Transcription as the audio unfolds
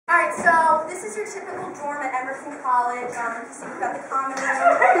Alright, so this is your typical dorm at Emerson College. You can see we've got the common room.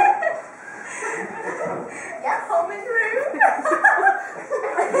 Yeah, common room.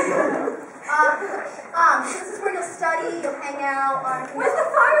 So this is where you'll study, you'll hang out. Where's the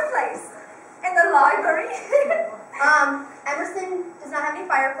fireplace? In the library? Emerson does not have any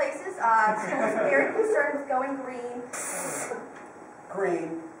fireplaces. School is very concerned with going green.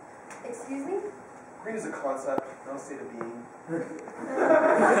 Green. Excuse me? Green is a concept, not a state of being.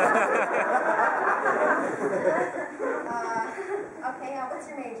 Okay, what's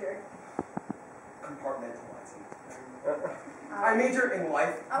your major? Compartmentalizing. I major in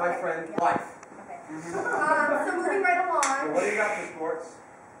life, my friend. Yeah. Life. Okay. So moving right along. So what do you got for sports?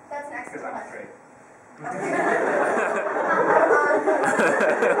 That's an excellent Because I'm question. straight.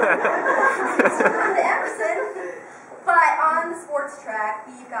 From the Emerson, but on the sports track,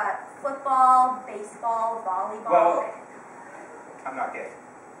 you've got football, baseball, volleyball. Well, I'm not gay.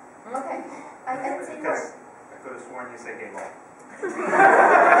 Okay. I didn't say you were. Because I could have sworn you said gay ball.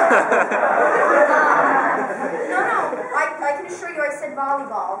 No. I can assure you I said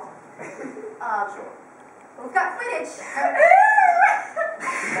volleyball. Sure. We've got footage. It's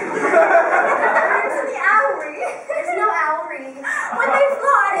the owlery. There's no owlery. When they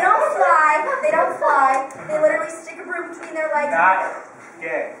fly. They don't fly. They don't fly. They literally stick a broom between their legs. Not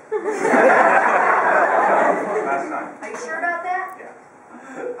gay. Last time. Are you sure about that? Yeah.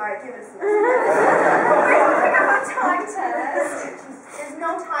 Alright, give it a semester. We're talking about time test. There's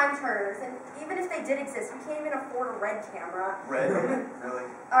no time turners, and even if they did exist, we can't even afford a red camera. Red? Really?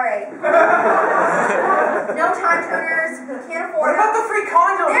 Alright. No time turners, we can't afford What about the free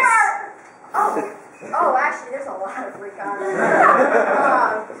condoms? There are... Oh, actually, there's a lot of free condoms.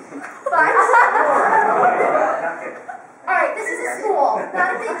 But... Alright, this is a school,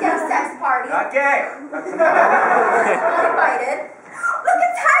 not a big gay sex party. Not gay. Not invited. Look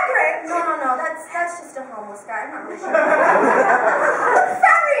at Hagrid. No, that's just a homeless guy, I'm not really sure.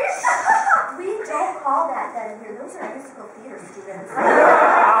 Sorry. We don't call that then here, those are musical theater students.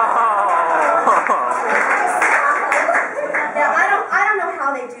 Yeah, I don't know how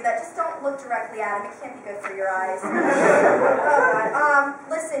they do that. Just don't look directly at him. It can't be good for your eyes. Oh God.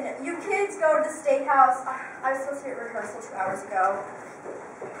 Listen, you kids go to the State House. I was supposed to be at rehearsal 2 hours ago.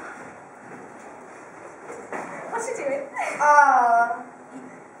 What's she doing?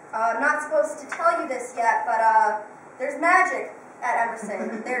 Not supposed to tell you this yet, but there's magic at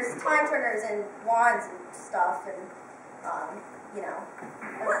Emerson. There's time turners and wands and stuff, and you know.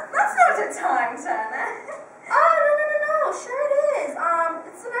 Well, that's not a time